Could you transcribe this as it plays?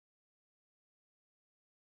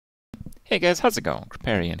Hey guys, how's it going?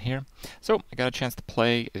 Kripparrian here. So, I got a chance to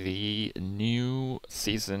play the new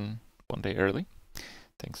season one day early,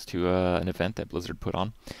 thanks to an event that Blizzard put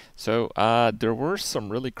on. So, there were some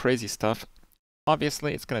really crazy stuff.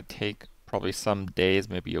 Obviously, it's going to take probably some days,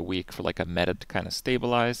 maybe a week, for like a meta to kind of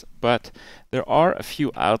stabilize, but there are a few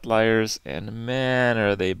outliers, and man,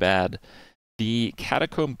 are they bad. The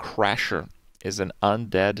Catacomb Crasher is an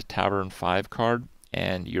undead Tavern 5 card,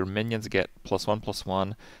 and your minions get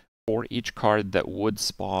 +1/+1 for each card that would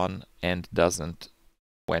spawn and doesn't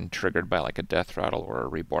when triggered by like a death rattle or a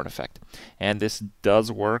reborn effect. And this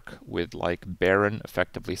does work with like Baron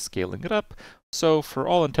effectively scaling it up. So for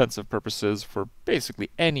all intensive purposes, for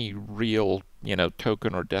basically any real,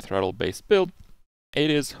 token or death rattle based build,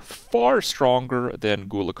 it is far stronger than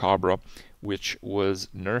Ghoulacabra, which was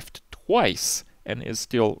nerfed twice and is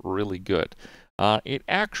still really good. It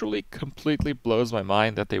actually completely blows my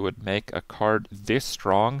mind that they would make a card this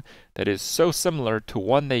strong that is so similar to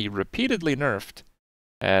one they repeatedly nerfed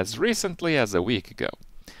as recently as a week ago.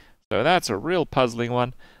 So that's a real puzzling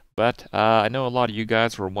one, but I know a lot of you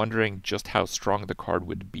guys were wondering just how strong the card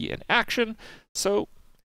would be in action, so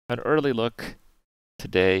an early look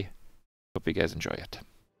today. Hope you guys enjoy it.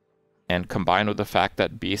 And combined with the fact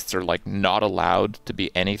that beasts are like not allowed to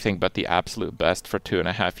be anything but the absolute best for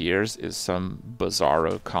 2.5 years is some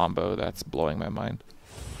bizarro combo that's blowing my mind.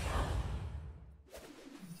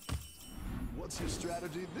 What's your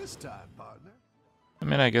strategy this time, partner? I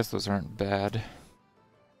mean, I guess those aren't bad.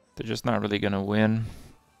 They're just not really gonna win.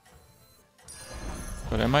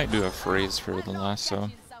 But I might do a freeze for the lasso.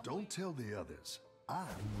 Don't tell the others. I'm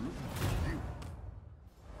rooting for you.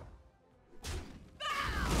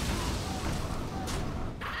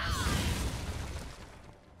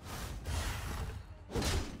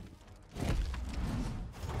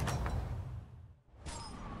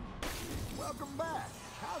 Welcome back.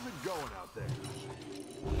 How's it going out there?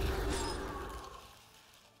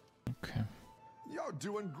 Okay. You're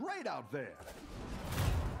doing great out there.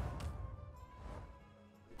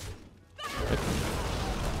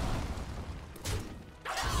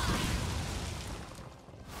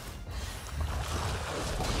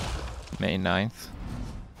 May 9th.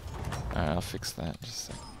 Alright, I'll fix that in just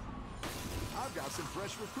a second. I've got some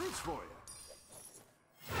fresh recruits for you.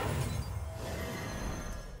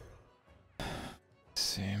 Let's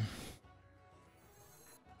see. I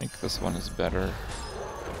think this one is better.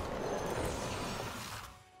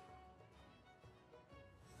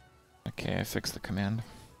 Okay, I fixed the command.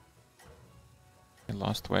 I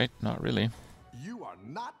lost weight? Not really. You are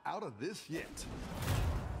not out of this yet.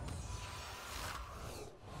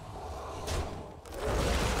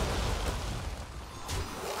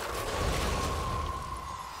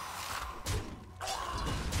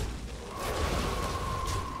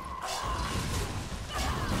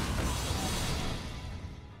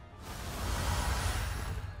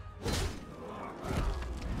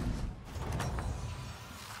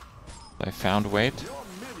 I found weight? Your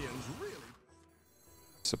minions really...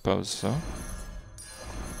 Suppose so.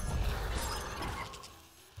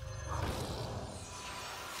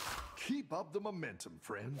 Keep up the momentum,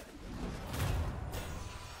 friend.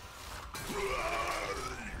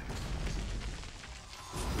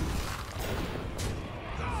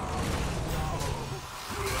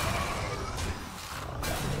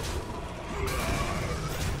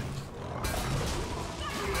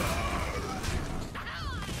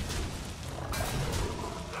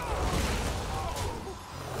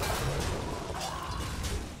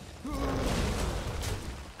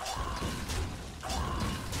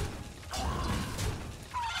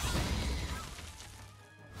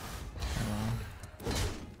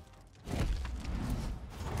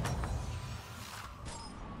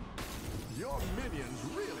 Your minions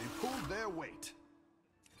really pulled their weight.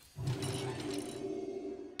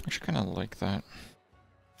 I should kind of like that.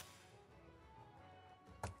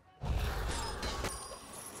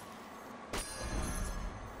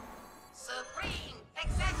 Supreme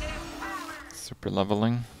executive power. Super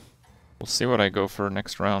leveling. We'll see what I go for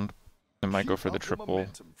next round. I might go Keep for the up the triple,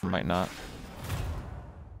 momentum, I might friend. not.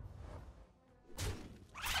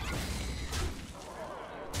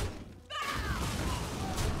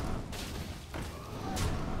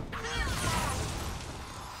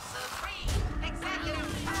 Supreme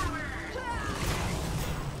executive power.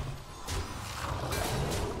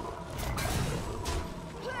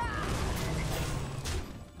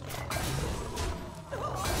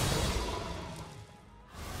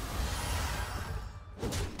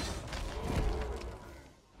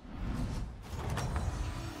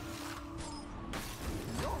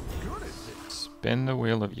 You're good at this. Spin the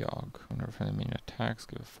wheel of Yogg. Whenever the minion attacks,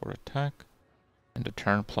 give it 4 attack. And a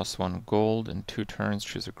turn +1 gold. In 2 turns,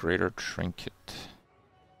 choose a greater trinket.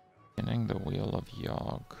 Spinning the Wheel of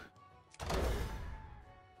Yogg.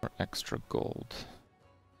 For extra gold.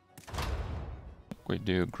 We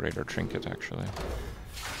do greater trinket actually.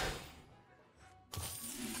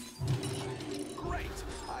 Great.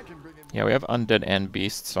 I can bring in. Yeah, we have undead and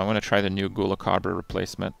beasts, so I'm gonna try the new Ghoulacabra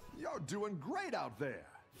replacement. You're doing great out there.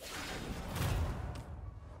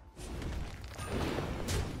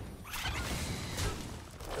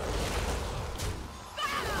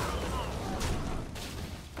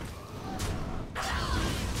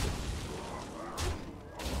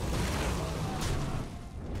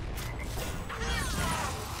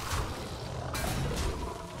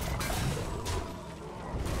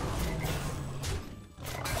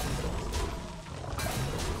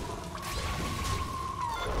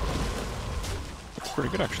 Pretty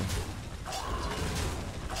good actually.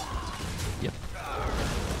 Yep.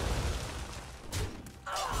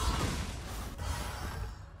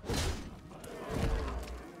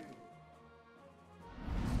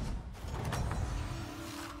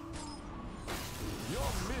 Your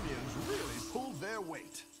minions really pulled their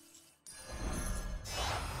weight.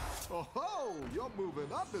 Oh ho! You're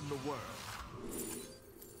moving up in the world.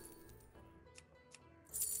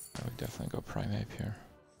 I would definitely go Primeape here.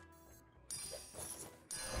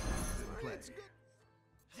 Let's go.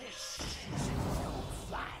 This is no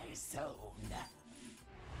fly zone.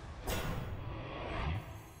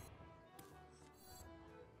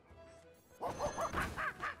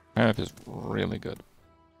 Primeape is really good.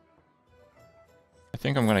 I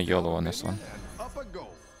think I'm gonna YOLO on this one. And up a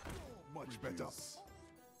goal. Much better.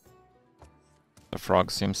 The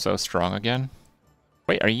frog seems so strong again.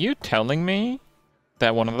 Wait, are you telling me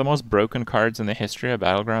that one of the most broken cards in the history of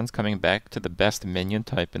Battlegrounds coming back to the best minion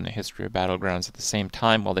type in the history of Battlegrounds at the same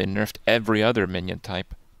time while they nerfed every other minion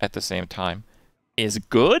type at the same time is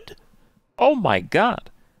good? Oh my god.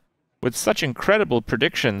 With such incredible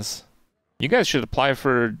predictions, you guys should apply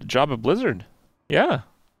for a job at Blizzard. Yeah.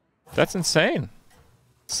 That's insane.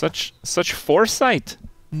 Such foresight.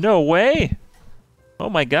 No way. Oh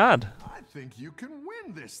my god. I think you can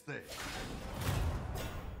win this thing.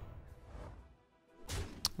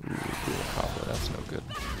 Ooh, Ghoulacabra, that's no good.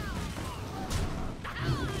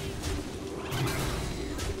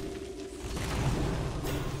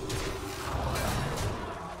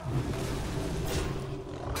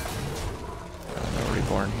 No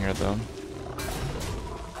Reborn here though.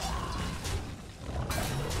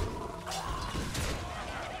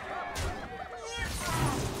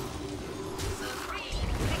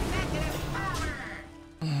 Executive power.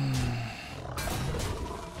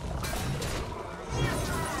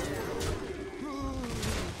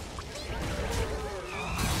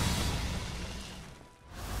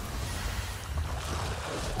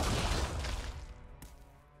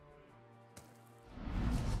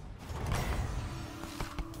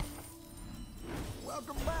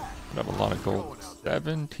 Welcome back. I have a lot of gold.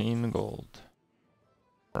 17 gold.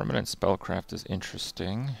 Permanent spellcraft is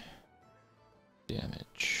interesting.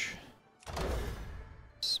 Damage.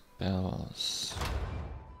 Spells.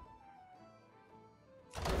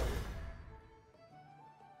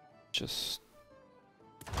 Just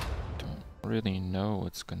don't really know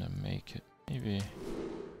what's gonna make it. Maybe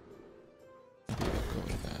we go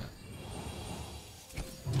with that.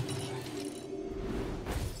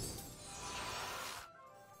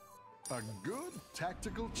 A good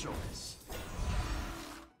tactical choice.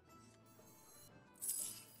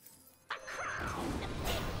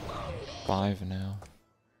 5 now.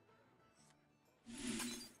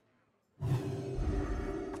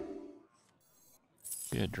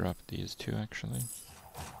 Yeah, drop these two actually.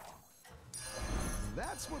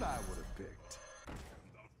 That's what I would have picked.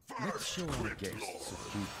 Let's show our guests a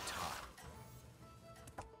good time.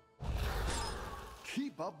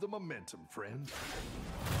 Keep up the momentum, friend.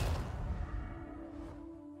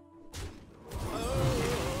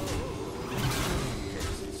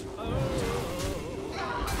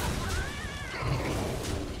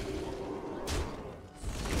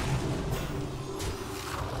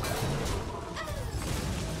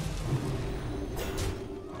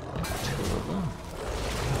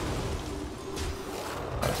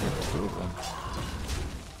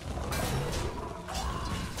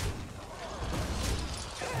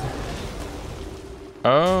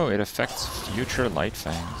 Oh, it affects future Light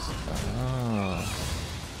Fangs. Oh.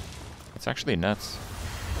 It's actually nuts.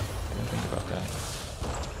 I didn't think about that.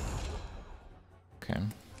 Okay.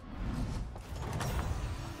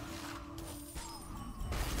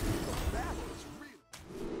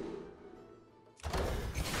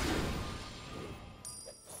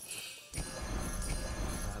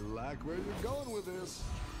 I like where you're going with this.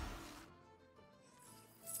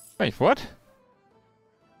 Wait, what?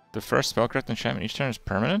 The first spellcraft enchantment each turn is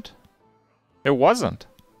permanent? It wasn't.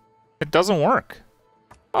 It doesn't work.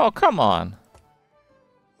 Oh, come on.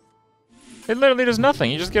 It literally does nothing.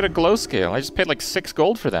 You just get a glow scale. I just paid like 6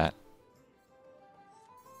 gold for that.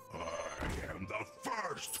 I am the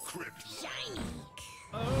first Kripp. Shiny.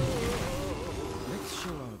 Let's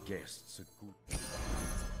show our guests a good.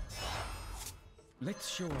 Let's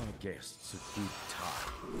show our guests a good time.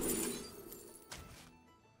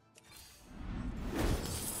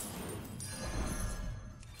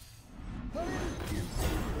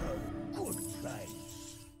 Good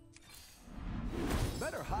price.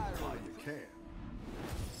 Better hire while you can.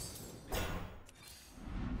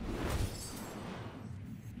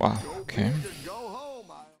 Wow, Go okay. big or go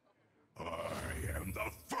home. I am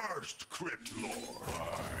the first Kripp Lord.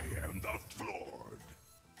 I am the Lord.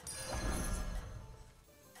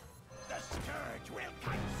 The scourge will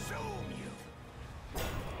consume you.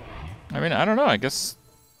 I mean, I don't know. I guess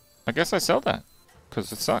I sell that.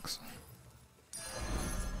 Because it sucks.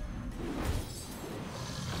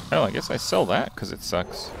 Oh, I guess I sell that because it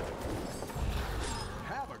sucks.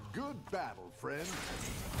 Have a good battle, friend.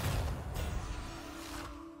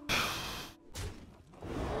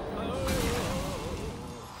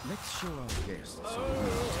 Let's show our guests a good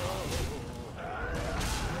time.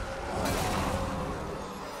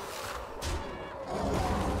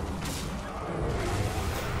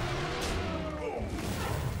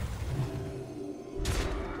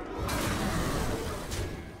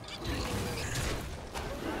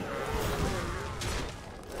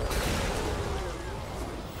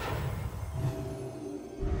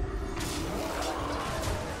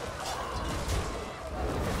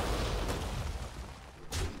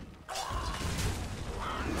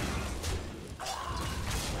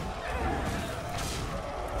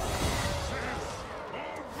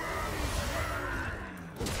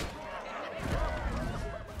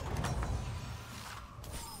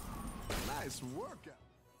 Nice workout.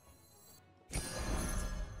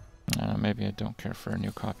 Maybe I don't care for a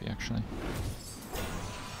new copy, actually.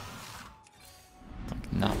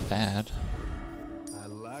 Like, not bad. I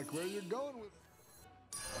like where you're going with.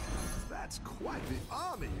 That's quite the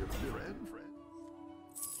army you're in, friend.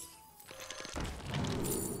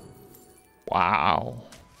 Wow.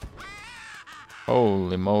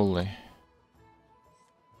 Holy moly.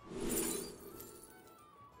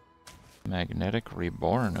 Magnetic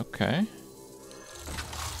Reborn, okay.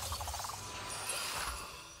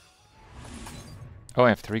 Oh, I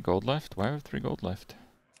have 3 gold left? Why do I have 3 gold left?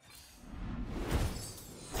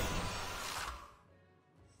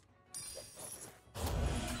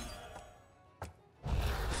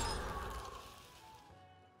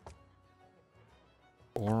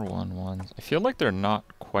 Four 1/1s. I feel like they're not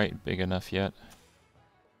quite big enough yet.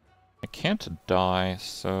 I can't die,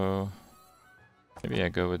 so maybe I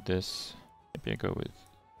go with this. Maybe I go with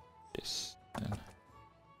this. Then.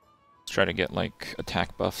 Let's try to get like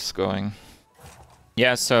attack buffs going.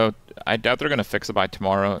 Yeah, so I doubt they're gonna fix it by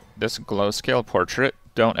tomorrow. This glow scale portrait,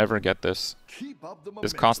 don't ever get this. Keep up the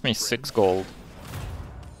This momentum, cost me friend. 6 gold,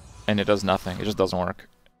 and it does nothing. It just doesn't work.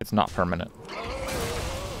 It's not permanent.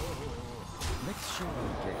 Let's show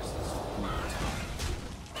our guests a good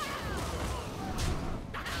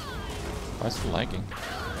time. Why is it lagging?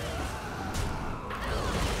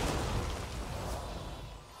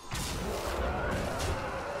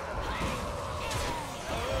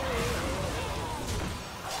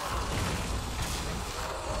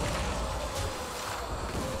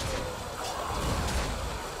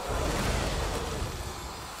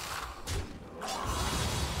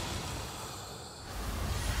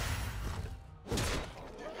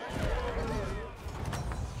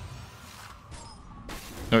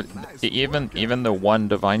 No, even the one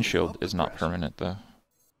divine shield is not permanent though.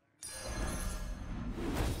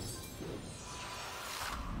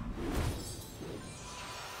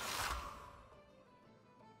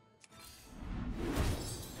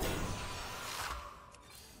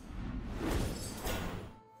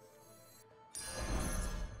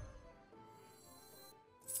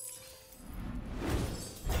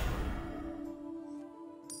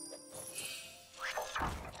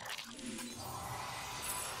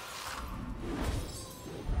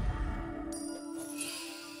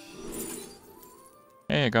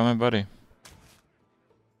 Hey, I got my buddy.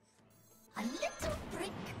 A little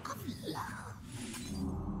brick of love.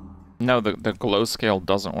 No, the glow scale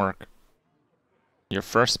doesn't work. Your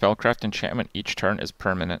first spellcraft enchantment each turn is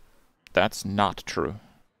permanent. That's not true.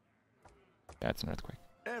 That's an earthquake.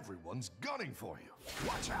 Everyone's gunning for you.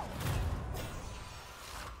 Watch out.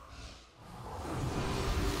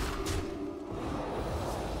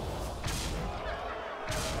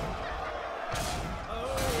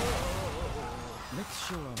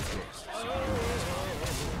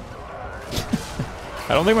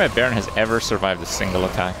 I don't think my Baron has ever survived a single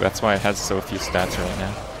attack. That's why it has so few stats right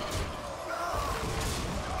now.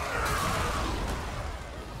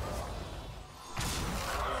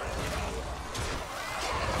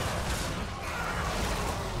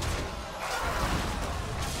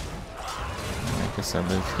 I guess I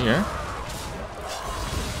move here.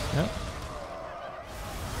 Yep.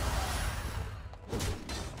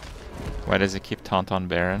 Why does it keep taunt on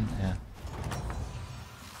Baron? Yeah.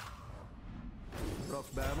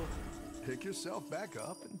 Rough battle. Pick yourself back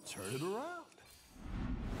up and turn it around.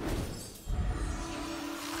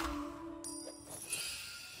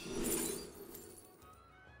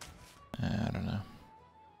 I don't know.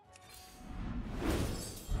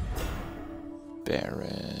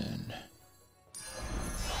 Baron.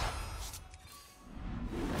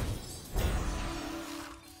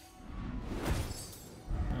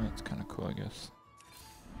 Oh, that's kind of cool, I guess.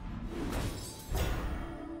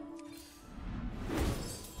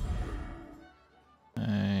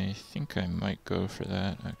 I think I might go for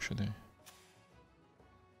that, actually.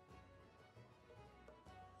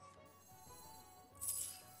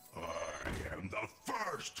 I am the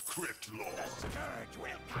first Crypt Lord. The scourge will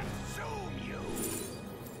consume you.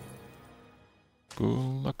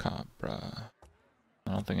 Ghoulacabra.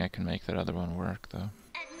 I don't think I can make that other one work, though.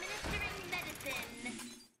 Administering medicine.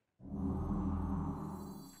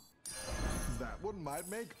 That one might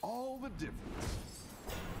make all the difference.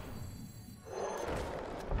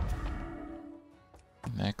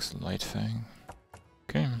 Next, Lightfang.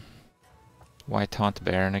 Okay. Why taunt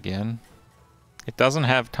Baron again? It doesn't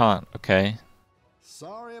have taunt, okay?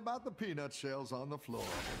 Sorry about the peanut shells on the floor.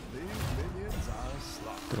 These minions are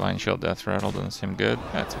slow. Divine Shield Death Rattle doesn't seem good.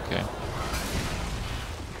 That's okay.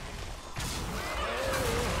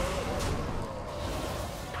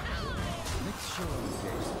 Let's show our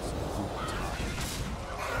guests a good time.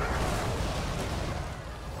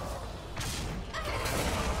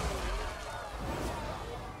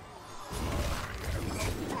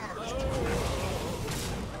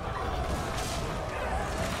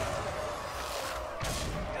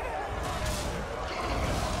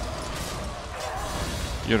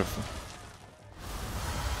 Beautiful.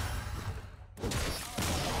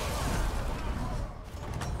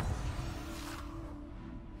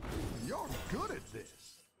 You're good at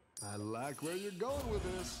this. I like where you're going with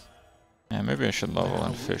this. Yeah, maybe I should level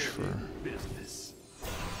on fish for Business.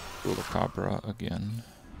 Ghoulacabra again.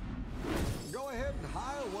 Go ahead and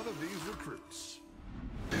hire one of these recruits.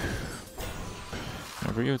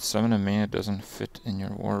 Whenever you would summon a minion that doesn't fit in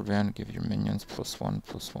your warband, give your minions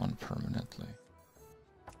 +1/+1 permanently.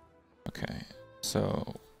 Okay, so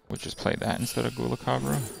we'll just play that instead of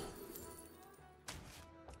Ghoulacabra.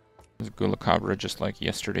 Is Ghoulacabra just like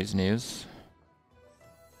yesterday's news?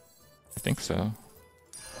 I think so.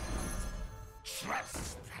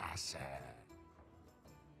 Trespasser.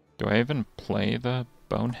 Do I even play the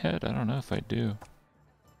Bonehead? I don't know if I do. I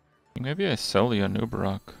think maybe I sell the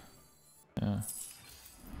Anubarak. Yeah.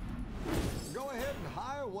 Go ahead and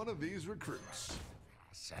hire one of these recruits.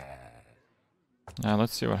 Now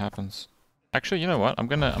let's see what happens. Actually, you know what? I'm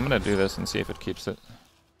gonna do this and see if it keeps it.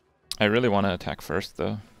 I really want to attack first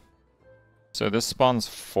though. So this spawns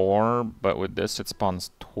 4, but with this it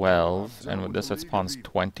spawns 12, and with this it spawns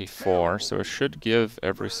 24. So it should give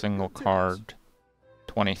every single card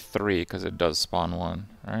 23 because it does spawn 1,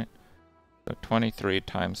 right? So 23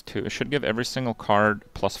 times 2. It should give every single card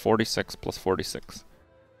 +46 +46,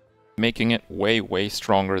 making it way, way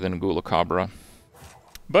stronger than Ghoulacabra.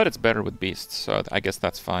 But it's better with beasts, so I guess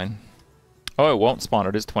that's fine. Oh, it won't spawn.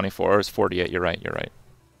 It is 24. It's 48. You're right. You're right.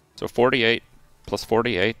 So 48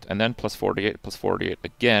 +48, and then +48 +48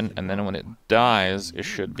 again, and then when it dies, it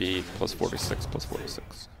should be +46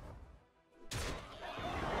 +46.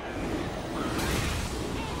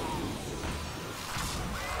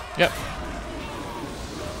 Yep.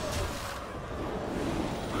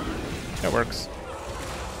 That works.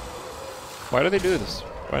 Why do they do this?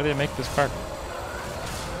 Why do they make this card?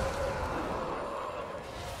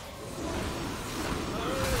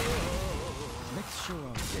 Let's show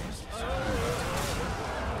our guests a good time.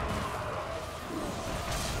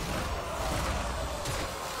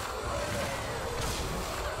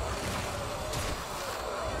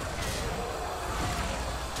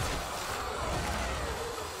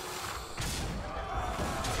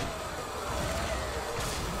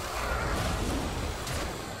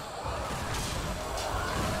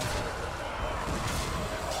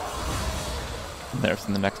 There's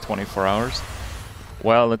in the next 24 hours.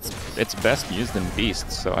 Well, it's best used in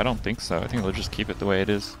beasts, so I don't think so. I think they'll just keep it the way it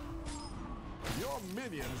is. Your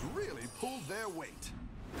minions really pulled their weight.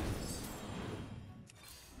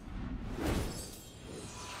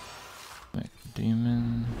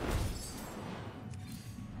 Demon.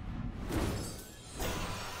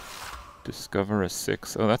 Discover a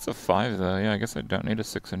 6. Oh, that's a 5 though. Yeah, I guess I don't need a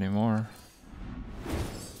 6 anymore.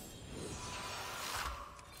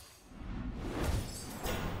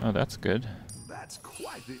 Oh, that's good. That's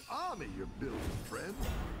quite the army you're building, friend.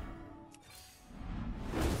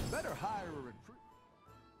 Better hire a recruit.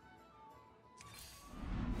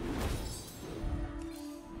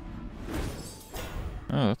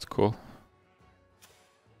 Oh, that's cool.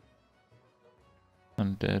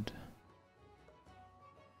 Undead.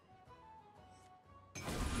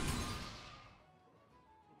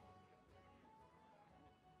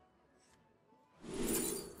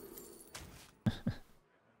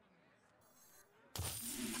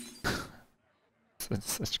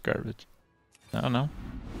 That's such garbage. I don't know.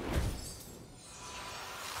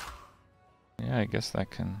 Yeah, I guess that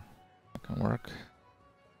can work.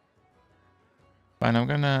 Fine, I'm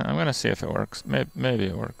gonna see if it works. Maybe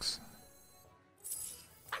it works.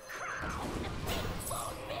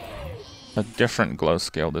 A different glow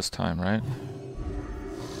scale this time, right?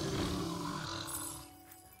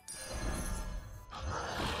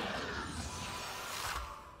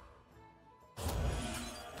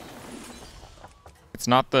 It's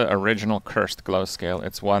not the original cursed glow scale,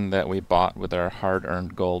 it's one that we bought with our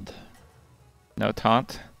hard-earned gold. No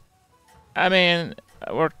taunt? I mean,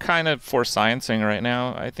 we're kind of for sciencing right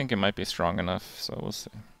now. I think it might be strong enough, so we'll see.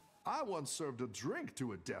 I once served a drink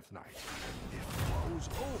to a Death Knight. It froze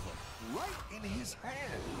over right in his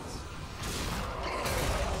hands.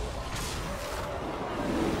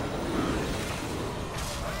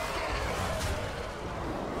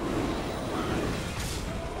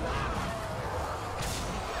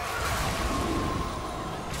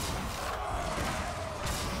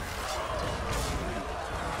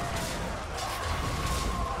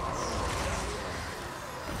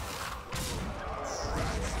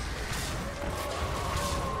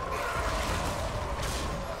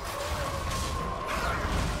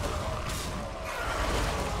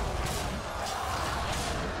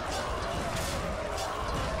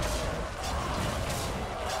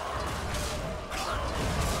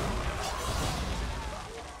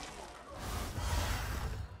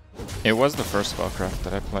 It was the first spellcraft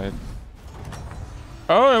that I played.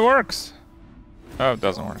 Oh, it works! Oh, it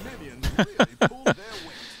doesn't work.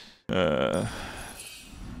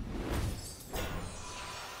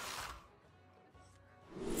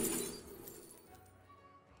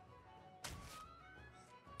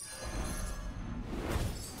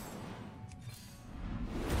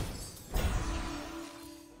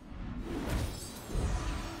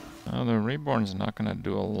 Oh, the Reborn's not gonna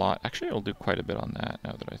do a lot. Actually, it'll do quite a bit on that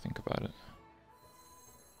now that I think about it.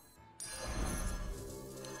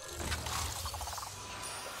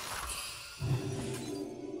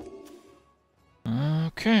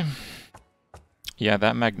 Okay. Yeah,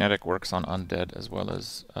 that magnetic works on undead as well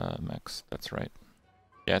as mechs. That's right.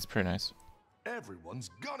 Yeah, it's pretty nice. Everyone's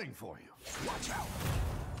gunning for you. Watch out.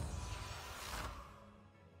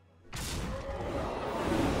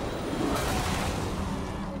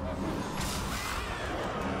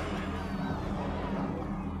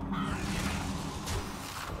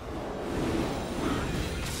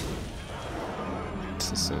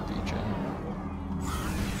 This is so degen.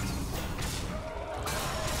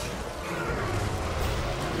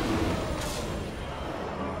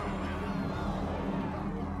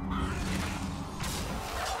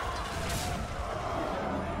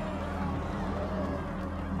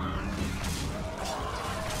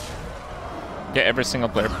 Yeah, every single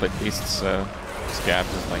player played beasts, so scabs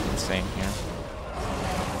is like insane here.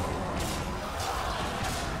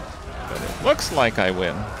 But it looks like I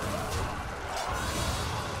win.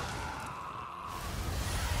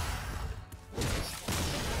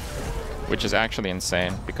 Which is actually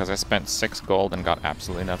insane, because I spent 6 gold and got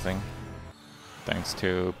absolutely nothing. Thanks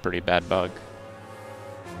to a pretty bad bug.